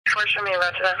Where's your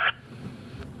minivan today?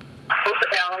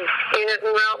 Unit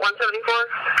en route 174.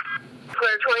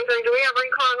 Clear 23. Do we have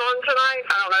recon on tonight?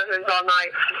 I don't know who's on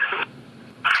night.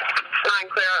 9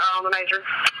 clear on the major.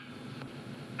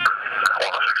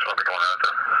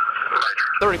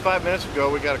 35 minutes ago,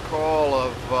 we got a call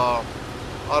of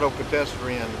auto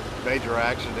pedestrian major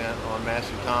accident on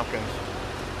Massey Tompkins.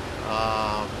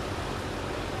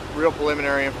 Real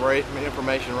preliminary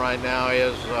information right now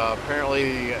is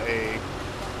apparently a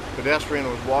pedestrian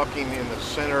was walking in the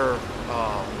center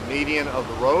median of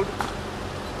the road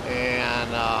and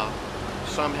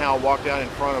somehow walked out in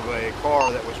front of a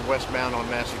car that was westbound on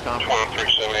Massey Tompkins.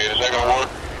 378, is that going to work?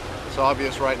 It's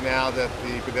obvious right now that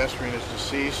the pedestrian is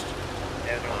deceased.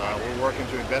 We're working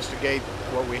to investigate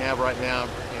what we have right now,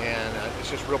 and it's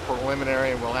just real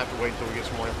preliminary, and we'll have to wait until we get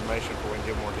some more information before we can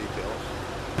give more details.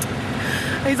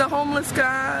 He's a homeless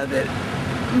guy that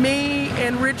me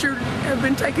and Richard have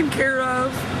been taking care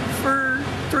of for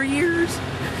 3 years.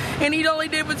 And he only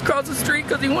did was cross the street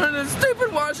because he wanted a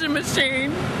stupid washing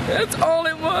machine. That's all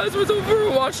it was over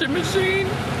a washing machine.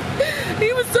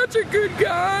 He was such a good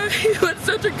guy. He was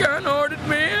such a kind-hearted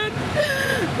man.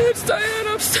 It's sad.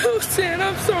 I'm so sad.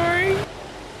 I'm sorry.